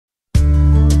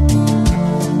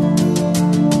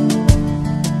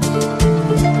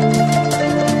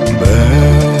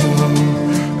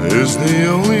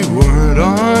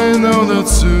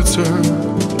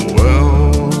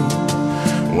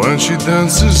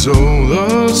dances all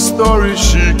the stories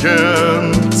she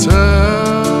can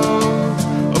tell.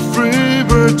 A free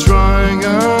bird trying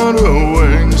out her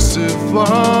wings to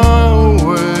fly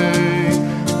away.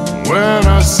 When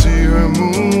I see her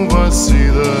move, I see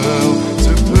the hell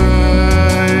to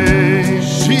pay.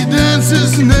 She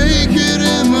dances naked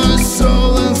in my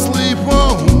soul and sleep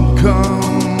won't come.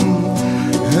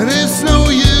 And it's no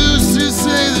use to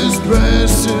say this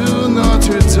prayers to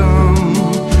Notre Dame.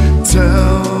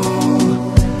 Tell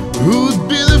who'd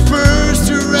be the first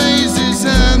to raise his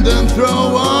hand and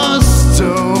throw a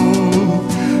stone.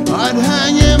 I'd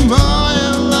hang him high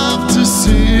and love to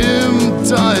see him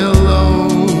die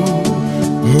alone.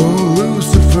 Oh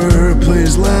Lucifer,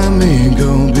 please let me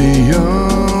go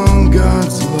beyond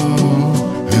God's law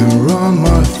and run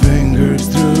my fingers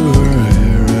through her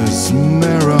hair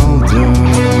Esmeralda.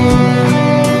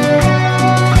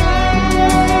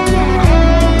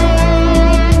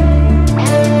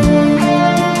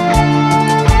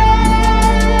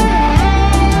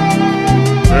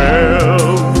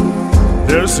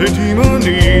 There's a demon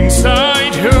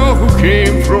inside her who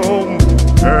came from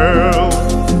hell,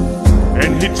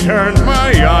 and he turned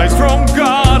my eyes from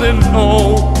God and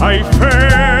oh, I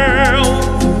fell.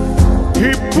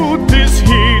 He put this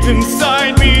heat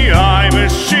inside me, I'm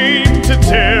ashamed to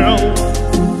tell.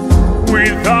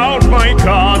 Without my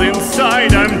God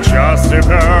inside, I'm just a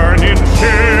burning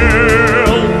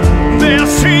shell. There's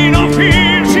seen no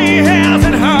fear she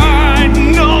hasn't heard,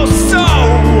 knows so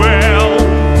well.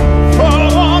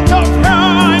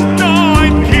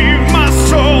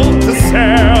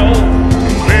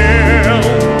 Belle,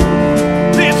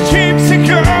 this gypsy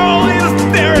girl, is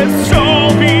there a soul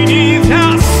beneath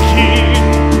her skin?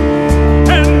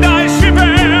 And I she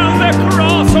bear the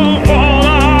cross of all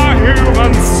our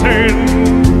human sin.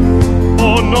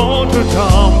 Oh Notre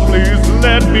Dame, please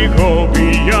let me go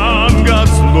beyond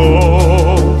God's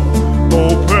law.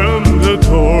 Open the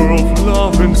door of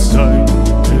love inside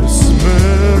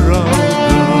Esmeralda.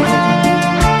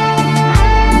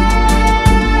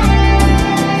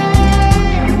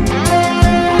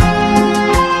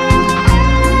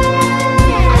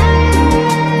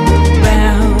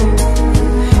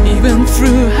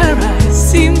 Through her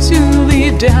eyes seem to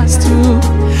lead us to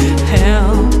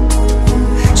hell.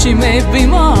 She may be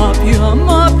more pure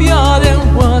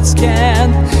than words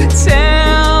can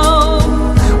tell.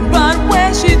 But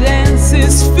when she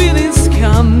dances, feelings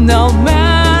come no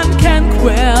man can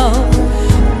quell.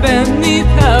 Beneath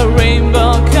her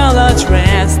rainbow-colored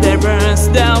dress, there burns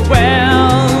the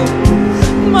well.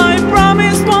 My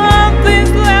promise, one,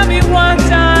 please let me one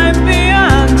time be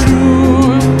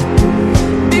untrue.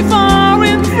 Before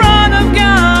in front of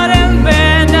God and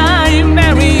when I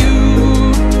marry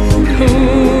you,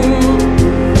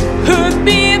 who'd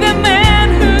be the man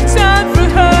who turned for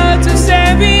her to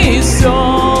save his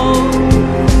soul?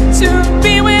 To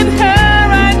be with her,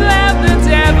 I'd let the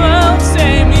devil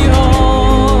take me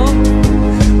home.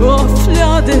 Oh,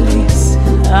 fleur de lis,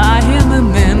 I am a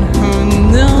man who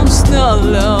knows no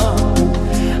law.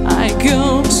 I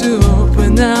go to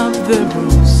open up the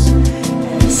rose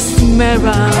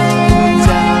Esmeralda.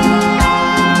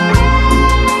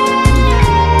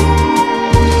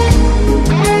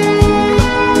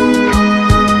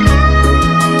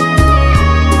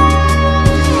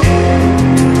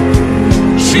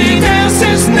 She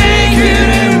dances naked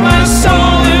in my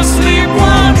soul and sleep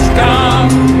won't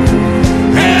come.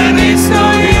 And it's no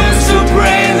use to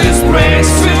pray this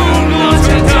praise to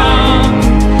Notre Dame.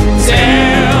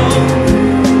 Tell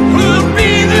who'll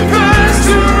be the first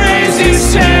to raise his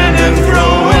hand and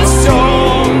throw a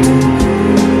stone.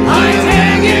 I'd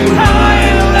hang him high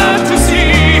and love to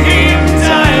see him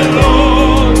die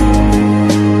alone.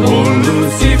 Oh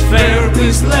Lucifer,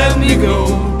 please let me go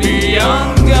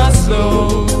beyond God's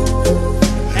law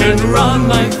and run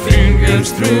my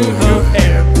fingers through her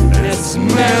hair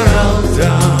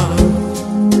Esmeralda.